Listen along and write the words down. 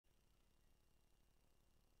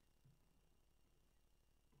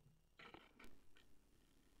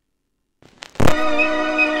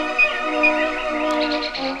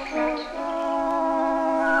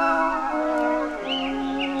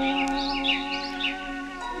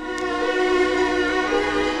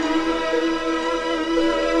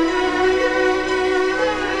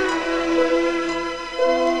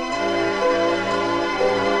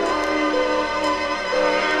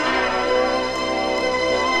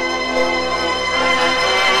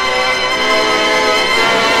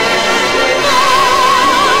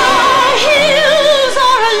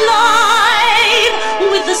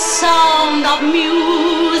Sound of music,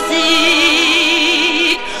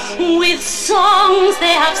 with songs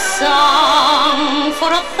they have sung for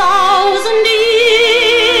 1,000 years.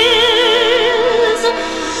 The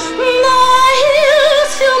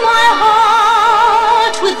hills fill my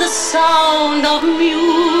heart with the sound of music.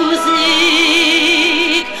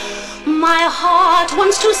 My heart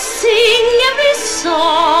wants to sing every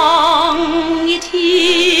song it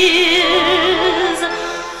hears.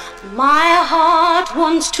 My heart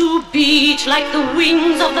wants to beat like the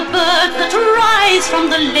wings of the birds that rise from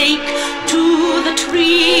the lake to the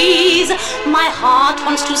trees. My heart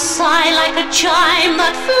wants to sigh like a chime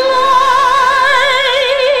that flies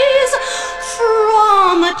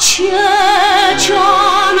from a church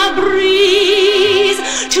on a breeze,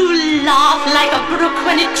 to laugh like a brook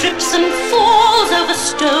when it trips and falls over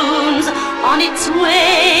stones on its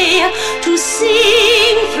way, to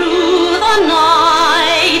sing through the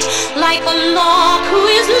night like a lark who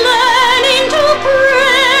is learning to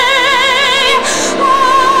pray. I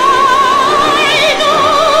go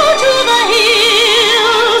to the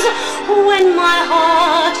hills when my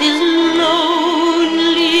heart is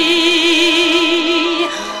lonely.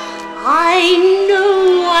 I know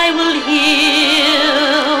I will hear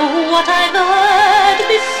what I've heard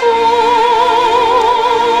before.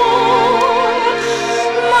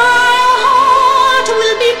 My heart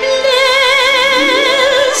will be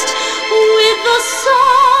blessed with the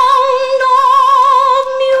sound of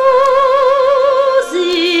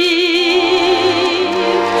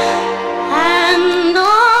music, and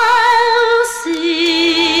I'll sing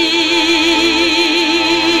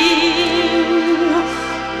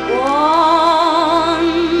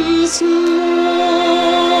once more.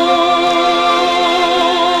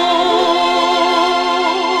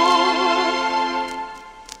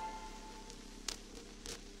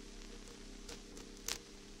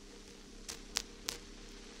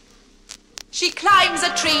 She climbs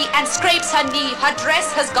a tree and scrapes her knee, her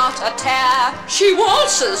dress has got a tear. She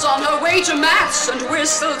waltzes on her way to mass and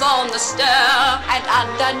whistles on the stair. And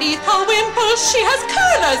underneath her wimples she has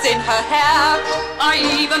curlers in her hair. I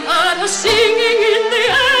even heard her singing in the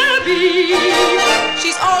abbey.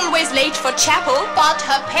 She's always late for chapel, But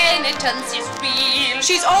her penitence is real.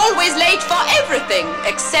 she's always late for everything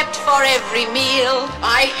except for every meal.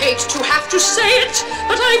 I hate to have to say it,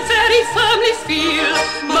 but I very firmly feel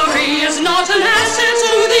Marie is not an asset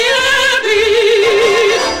to the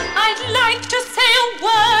abbey. I'd like to say a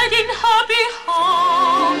word in her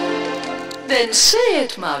behalf. Then say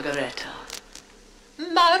it, Margareta.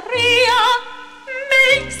 Maria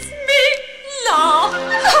makes me laugh.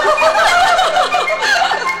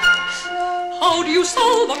 How do you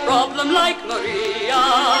solve a problem like Maria?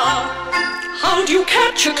 How do you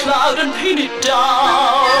catch a cloud and pin it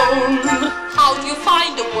down? How do you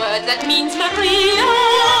find a word that means Maria?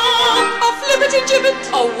 A flippity-gibbet,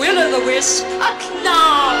 a will-o'-the-wisp, A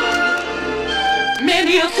clown.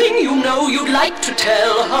 many a thing you know you'd like to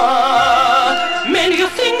tell her, many a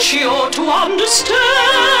thing she ought to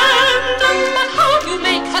understand. But how do you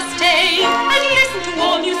make her stay and listen to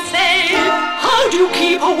all you say? How do you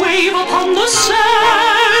keep a wave upon the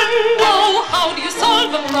sand? Oh, how do you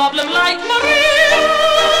solve a problem like Maria?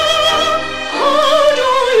 How do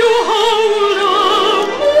you hold a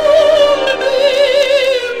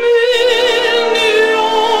moonbeam in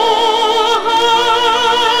your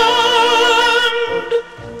hand?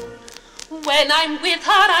 When I'm with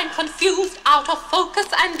her, I'm confused, out of focus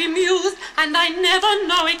and bemused, and I never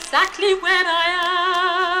know exactly where I am.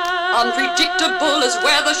 Unpredictable as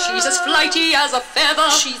weather, she's as flighty as a feather.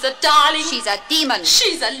 She's a darling. She's a demon.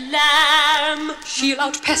 She's a lamb. She'll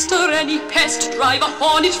outpester any pest, drive a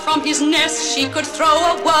hornet from his nest. She could throw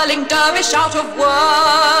a whirling dervish out of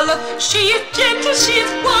whirl. She is gentle, she is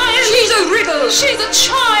wild. She's a wriggle, She's a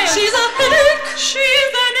child. she's a headache,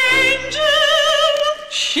 She's an angel.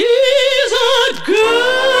 she's a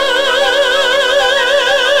girl.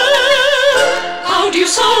 How do you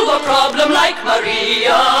solve a problem like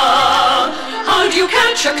Maria? How do you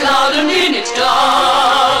catch a cloud and pin it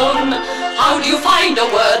down? How do you find a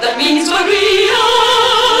word that means Maria?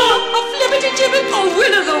 A flippity-gibbet, a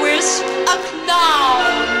will-o'-the-wisp, A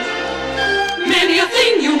clown. many a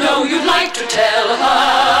thing you know you'd like to tell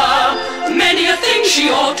her, many a thing she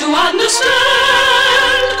ought to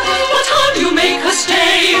understand. But how do you make her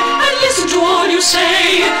stay and listen to all you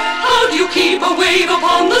say? How do you keep a wave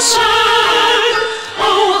upon the sand?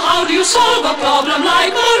 Oh, how do you solve a problem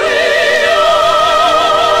like Maria?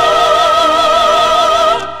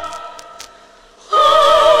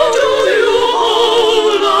 How do you hold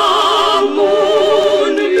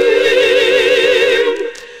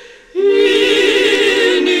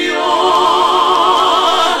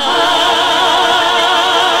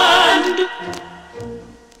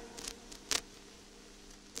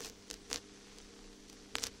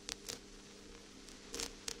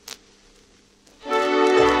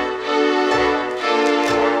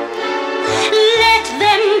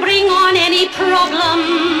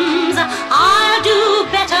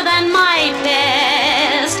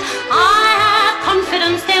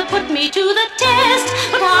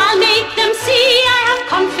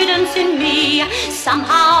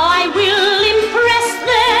somehow I will impress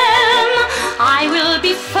them. I will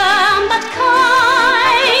be firm but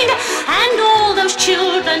kind, and all those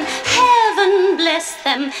children, heaven bless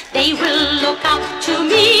them, they will look up to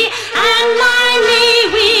me and mind me.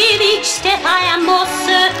 With each step I am more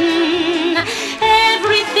certain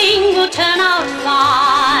everything will turn out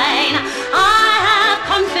fine. I have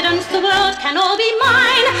confidence the world can all be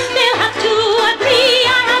mine. They'll have to agree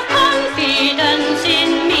I have confidence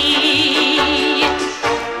in me.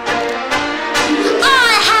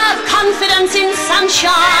 I have confidence in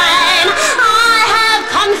sunshine. I have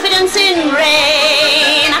confidence in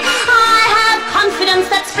rain. I have confidence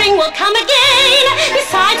that spring will come again.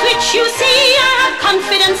 Besides which, you see, I have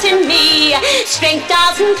confidence in me. Strength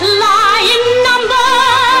doesn't lie in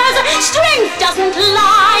numbers. Strength doesn't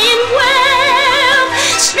lie in wealth.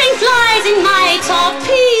 Strength lies in nights of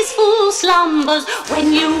peaceful slumbers.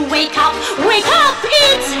 When you wake up,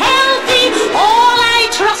 it's healthy. All I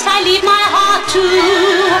trust I leave my heart to.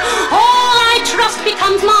 All I trust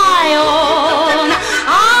becomes my own.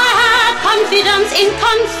 I have confidence in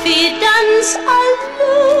confidence alone.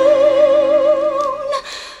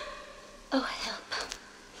 Oh, help.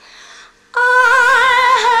 I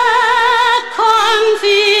have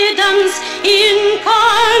confidence in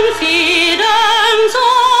confidence alone.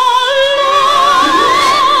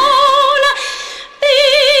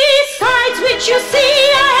 Besides which, you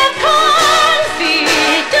see, I have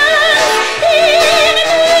confidence in me.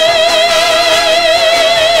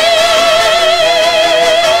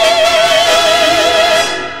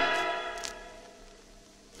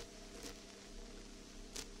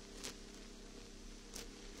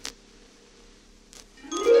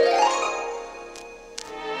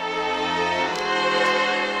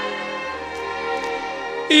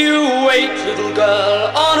 You wait, little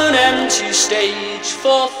girl, on an empty stage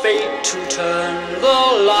for fate to turn the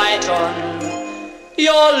light on.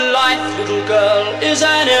 Your life, little girl, is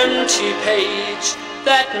an empty page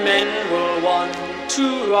that men will want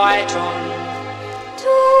to write on.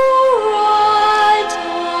 To write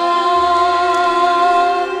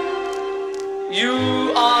on.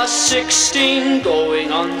 You are 16,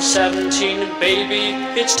 going on 17, baby,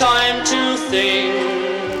 it's time to think.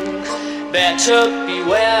 Better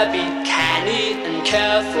beware, be canny and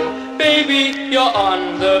careful, baby, you're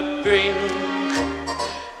on the brink.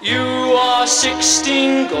 You are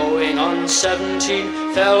 16, going on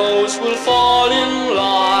 17, fellows will fall in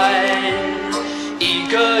line.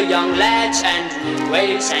 Eager young lads and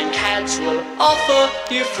ruays and cads will offer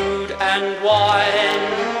you food and wine.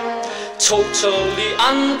 Totally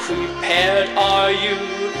unprepared are you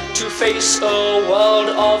to face a world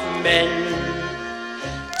of men.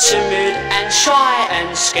 Timid and shy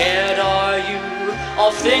and scared are you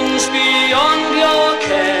of things beyond your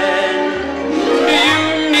ken.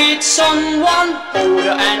 You need someone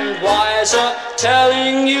older and wiser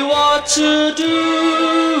telling you what to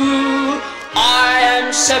do. I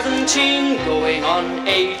am 17, going on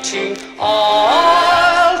 18,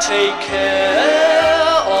 I'll take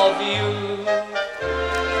care of you.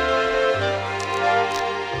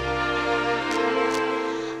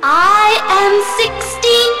 I am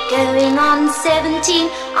 16, going on 17,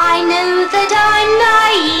 I know that I'm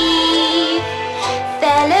naive.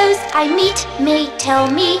 Fellows I meet may tell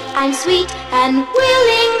me I'm sweet, and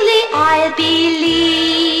willingly I'll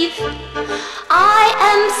believe. I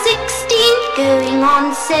am 16, going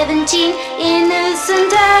on 17, innocent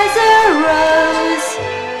as a rose.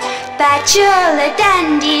 Bachelor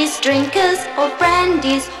dandies, drinkers of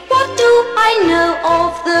brandies, what do I know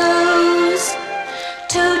of those?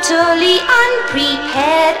 Totally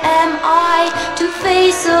unprepared am I to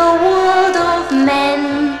face a world of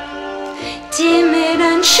men. Timid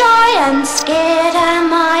and shy and scared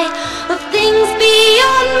am I of things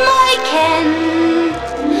beyond my ken.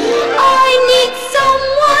 I need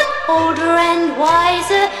someone older and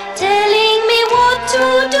wiser telling me what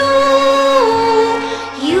to do.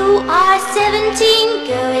 You are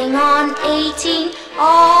 17, going on 18,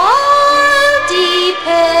 I'll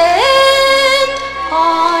depend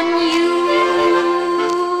on you.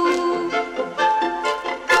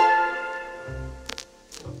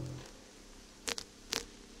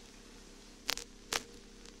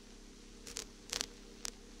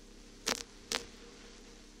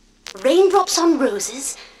 Raindrops on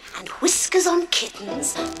roses and whiskers on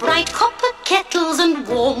kittens, bright copper kettles and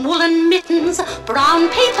warm woolen mittens, brown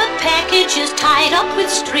paper packages tied up with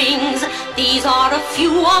strings. These are a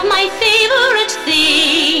few of my favorite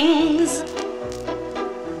things.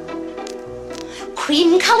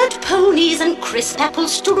 Cream-colored ponies and crisp apple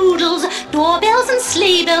strudels, doorbells and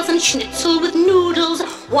sleigh bells and schnitzel with noodles,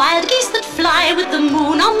 wild geese that fly with the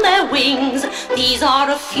moon on their wings. These are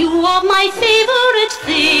a few of my favorite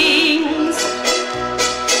things.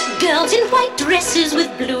 Girls in white dresses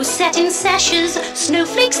with blue satin sashes,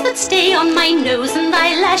 snowflakes that stay on my nose and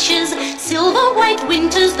eyelashes, silver white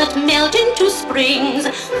winters that melt into springs.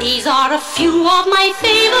 These are a few of my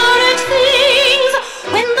favorite things.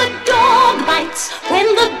 When the dog bites, when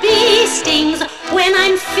the bee stings, when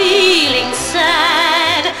I'm feeling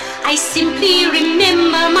sad, I simply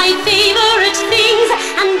remember my favorite things,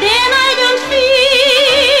 and then I don't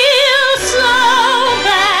feel so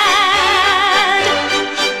bad.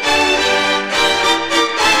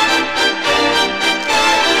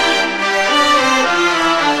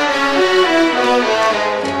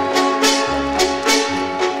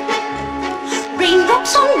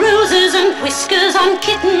 Raindrops on roses and whiskers on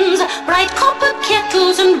kittens, bright copper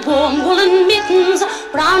kettles and warm woolen mittens,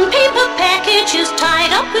 brown paper packages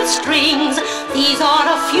tied up with strings. These are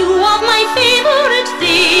a few of my favorite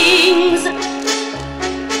things.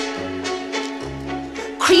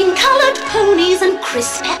 Cream-colored ponies and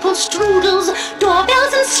crisp apple strudels,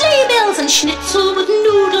 doorbells and sleigh bells and schnitzel with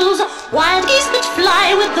noodles, wild geese that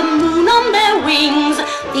fly with the moon on their wings.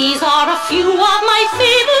 These are a few of my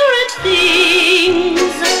favorite things.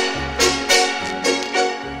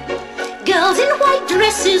 Girls in white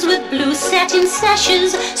dresses with blue satin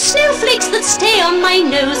sashes, snowflakes that stay on my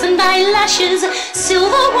nose and eyelashes,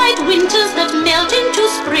 silver white winters that melt into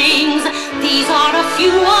springs. These are a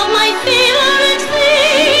few of my favorite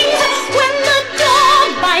things. When the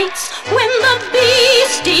dog bites, when the bee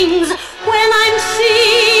stings,